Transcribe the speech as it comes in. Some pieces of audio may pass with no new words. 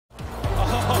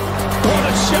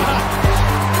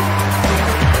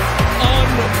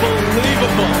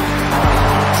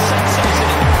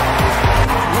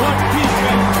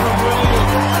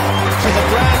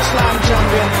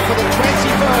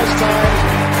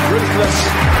ruthless,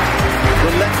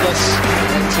 relentless,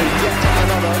 into yet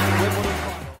another Wimbledon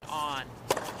on.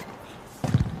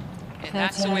 And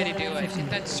that's the way to do it. Get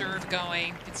that serve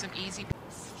going, get some easy.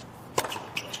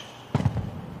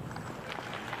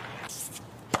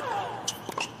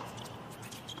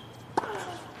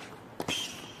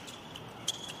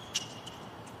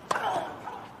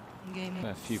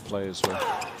 A few players were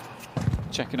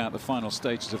checking out the final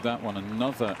stages of that one.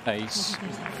 Another ace.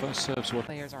 First serves were.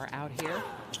 Players are out here.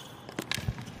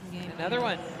 Another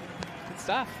one. Good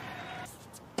stuff.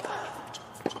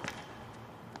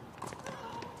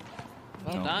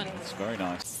 Well done. It's very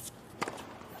nice.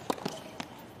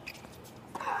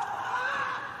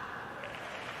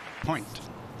 point.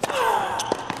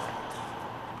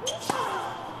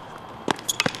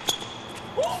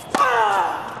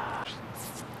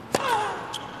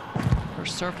 Her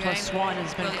serve plus one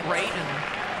has been great.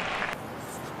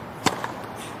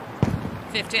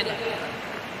 15.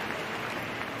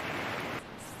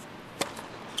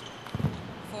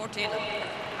 14.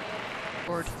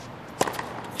 Board.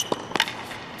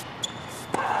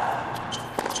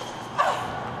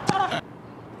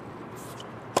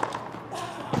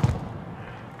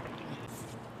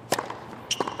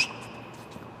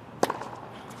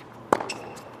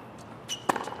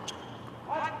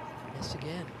 Yes,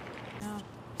 again. No.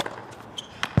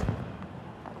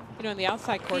 You know, in the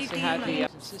outside course, they had the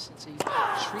consistency.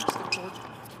 Shrinks the court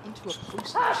into a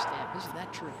postage stamp. Isn't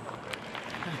that true?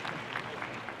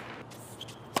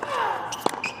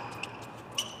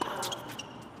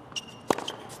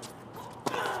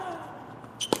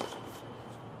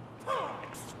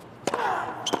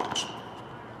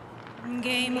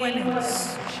 Game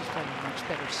Williams. She's playing a much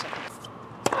better second.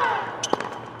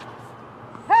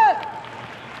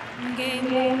 Game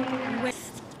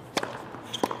Williams.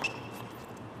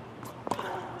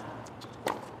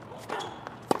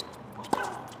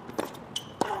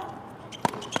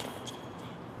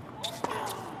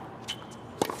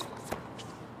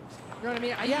 You know what I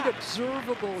mean? I think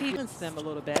observable influence them a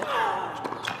little bit.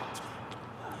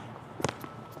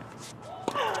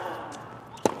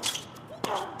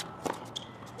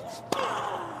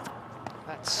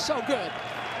 That's so good.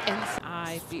 And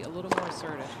I'd be a little more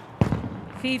assertive.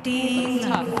 15. It's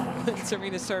tough when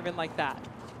Serena's serving like that.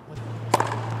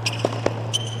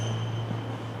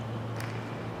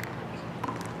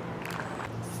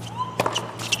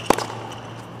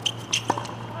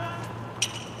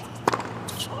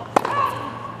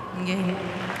 Game.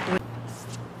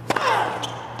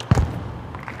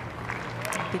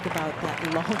 Think about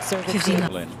that long service. 15.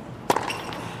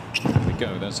 There we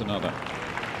go, there's another.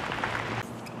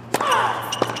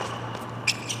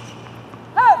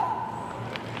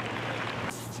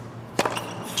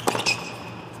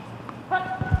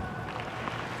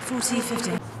 Forty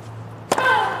 15.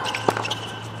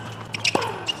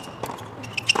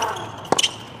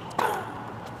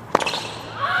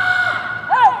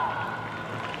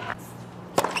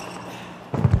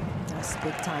 That's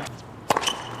big time.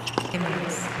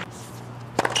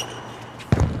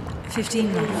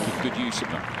 15 left. Good use of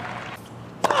them.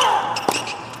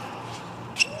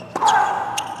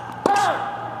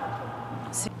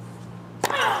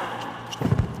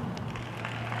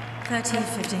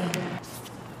 13-15.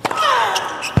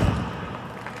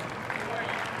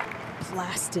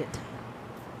 Blasted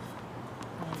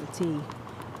on the tee.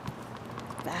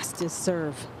 Fastest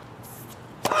serve.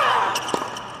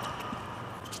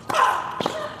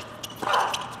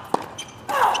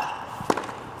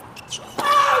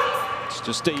 It's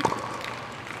just deep.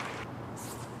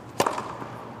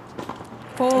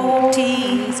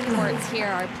 14. These courts here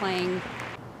are playing.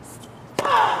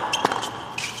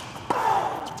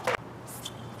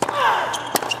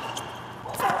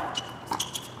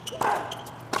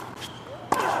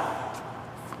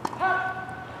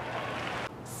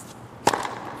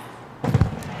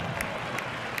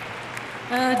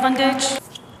 Advantage.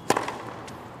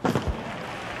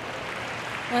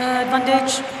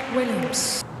 Advantage.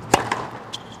 Williams.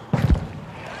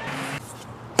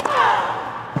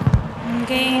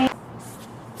 Game.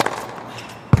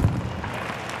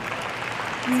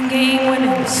 Game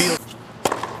Williams.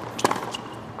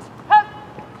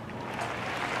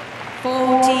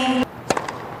 14.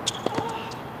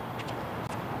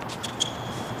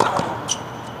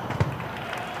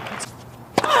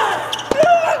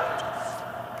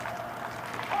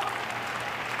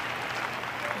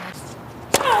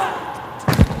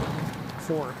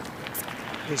 For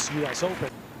this U.S. Open.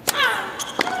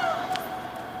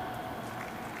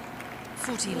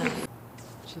 40 left.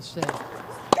 Just No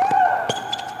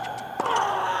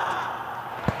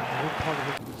part of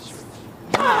it.